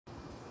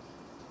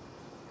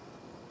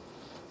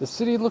The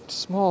city looked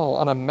small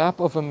on a map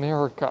of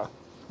America.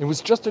 It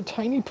was just a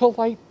tiny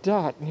polite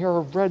dot near a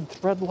red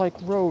thread-like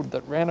road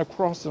that ran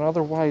across an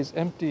otherwise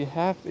empty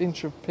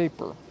half-inch of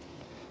paper.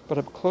 But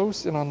up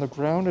close and on the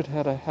ground it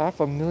had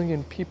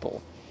 500,000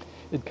 people.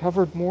 It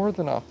covered more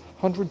than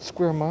 100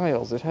 square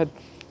miles. It had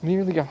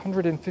nearly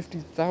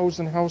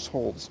 150,000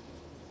 households.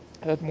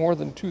 It had more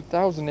than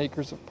 2,000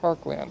 acres of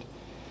parkland.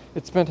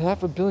 It spent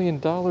 $500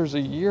 million a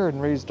year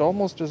and raised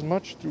almost as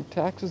much through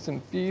taxes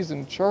and fees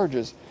and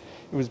charges.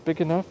 It was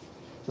big enough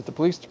that the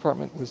police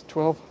department was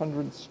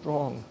 1,200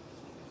 strong.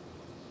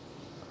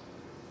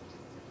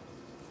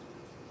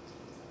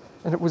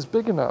 And it was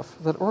big enough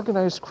that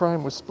organized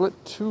crime was split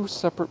two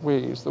separate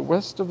ways. The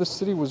west of the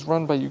city was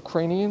run by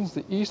Ukrainians,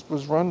 the east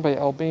was run by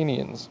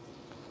Albanians.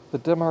 The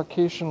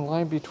demarcation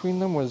line between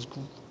them was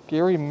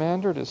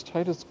gerrymandered as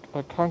tight as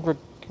a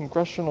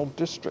congressional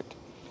district.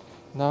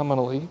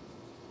 Nominally,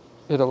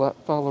 it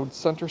followed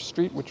Center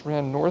Street, which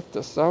ran north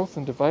to south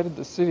and divided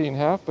the city in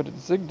half, but it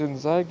zigged and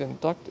zagged and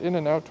ducked in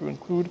and out to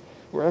include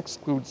or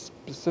exclude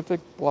specific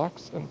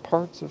blocks and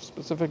parts of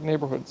specific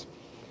neighborhoods.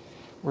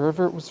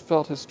 Wherever it was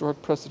felt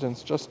historic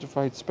precedents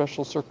justified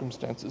special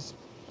circumstances.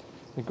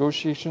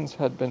 Negotiations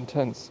had been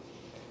tense.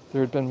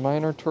 There had been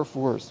minor turf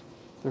wars.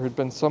 There had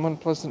been some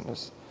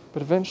unpleasantness,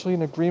 but eventually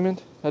an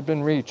agreement had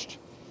been reached.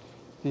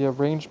 The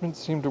arrangement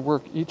seemed to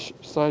work. Each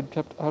side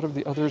kept out of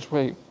the other's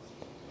way.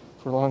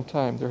 For a long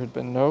time, there had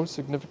been no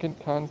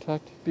significant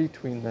contact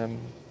between them.